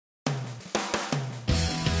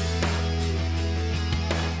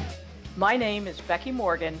My name is Becky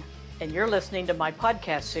Morgan, and you're listening to my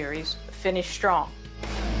podcast series, Finish Strong.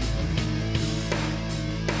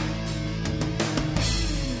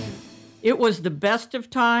 It was the best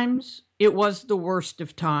of times. It was the worst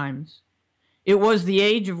of times. It was the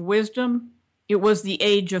age of wisdom. It was the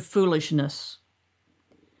age of foolishness.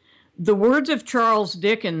 The words of Charles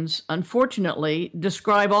Dickens, unfortunately,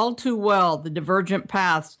 describe all too well the divergent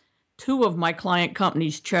paths two of my client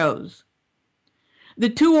companies chose. The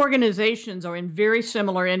two organizations are in very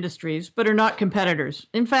similar industries, but are not competitors.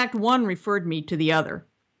 In fact, one referred me to the other.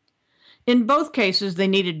 In both cases, they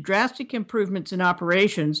needed drastic improvements in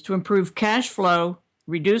operations to improve cash flow,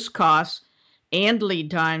 reduce costs and lead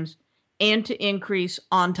times, and to increase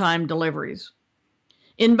on-time deliveries.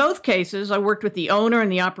 In both cases, I worked with the owner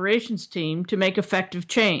and the operations team to make effective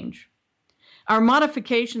change. Our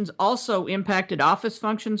modifications also impacted office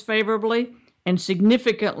functions favorably and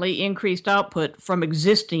significantly increased output from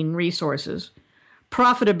existing resources.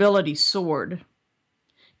 Profitability soared.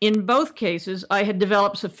 In both cases, I had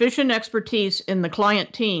developed sufficient expertise in the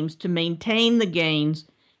client teams to maintain the gains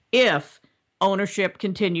if ownership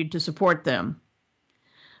continued to support them.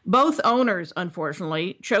 Both owners,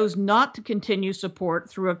 unfortunately, chose not to continue support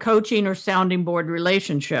through a coaching or sounding board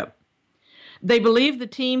relationship. They believed the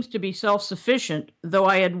teams to be self-sufficient, though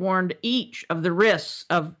I had warned each of the risks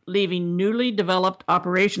of leaving newly developed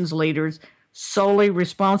operations leaders solely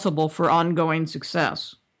responsible for ongoing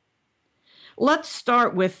success. Let's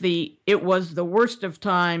start with the "it was the worst of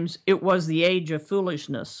times, it was the age of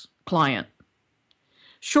foolishness" client.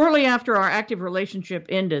 Shortly after our active relationship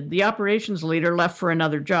ended, the operations leader left for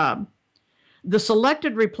another job. The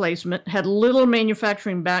selected replacement had little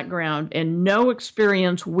manufacturing background and no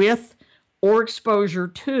experience with or exposure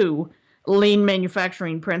to lean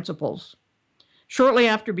manufacturing principles. Shortly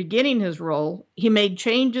after beginning his role, he made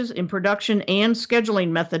changes in production and scheduling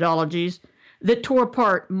methodologies that tore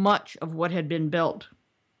apart much of what had been built.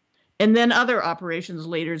 And then other operations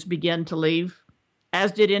leaders began to leave,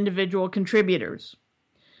 as did individual contributors.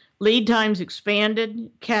 Lead times expanded,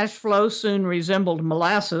 cash flow soon resembled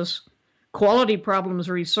molasses, quality problems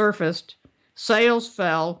resurfaced, sales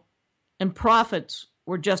fell, and profits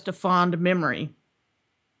were just a fond memory.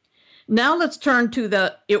 Now let's turn to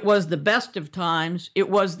the "it was the best of times, it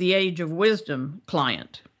was the age of wisdom"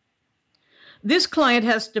 client. This client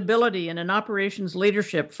has stability and an operations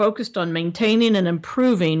leadership focused on maintaining and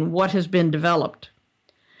improving what has been developed.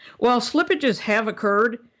 While slippages have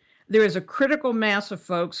occurred, there is a critical mass of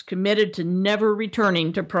folks committed to never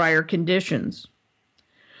returning to prior conditions.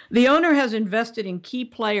 The owner has invested in key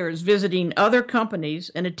players visiting other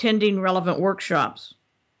companies and attending relevant workshops.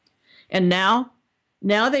 And now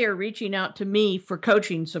they are reaching out to me for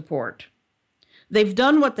coaching support. They've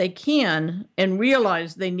done what they can and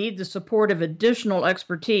realize they need the support of additional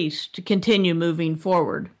expertise to continue moving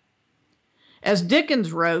forward. As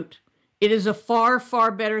Dickens wrote, "It is a far,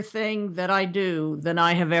 far better thing that I do than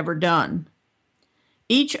I have ever done."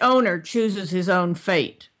 Each owner chooses his own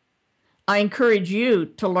fate. I encourage you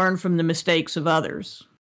to learn from the mistakes of others.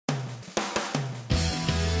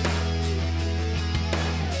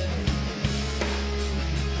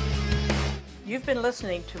 You've been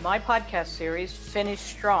listening to my podcast series, Finish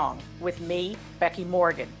Strong, with me, Becky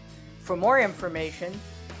Morgan. For more information,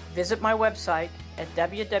 visit my website at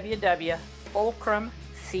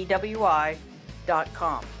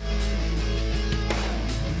www.fulcrumcwi.com.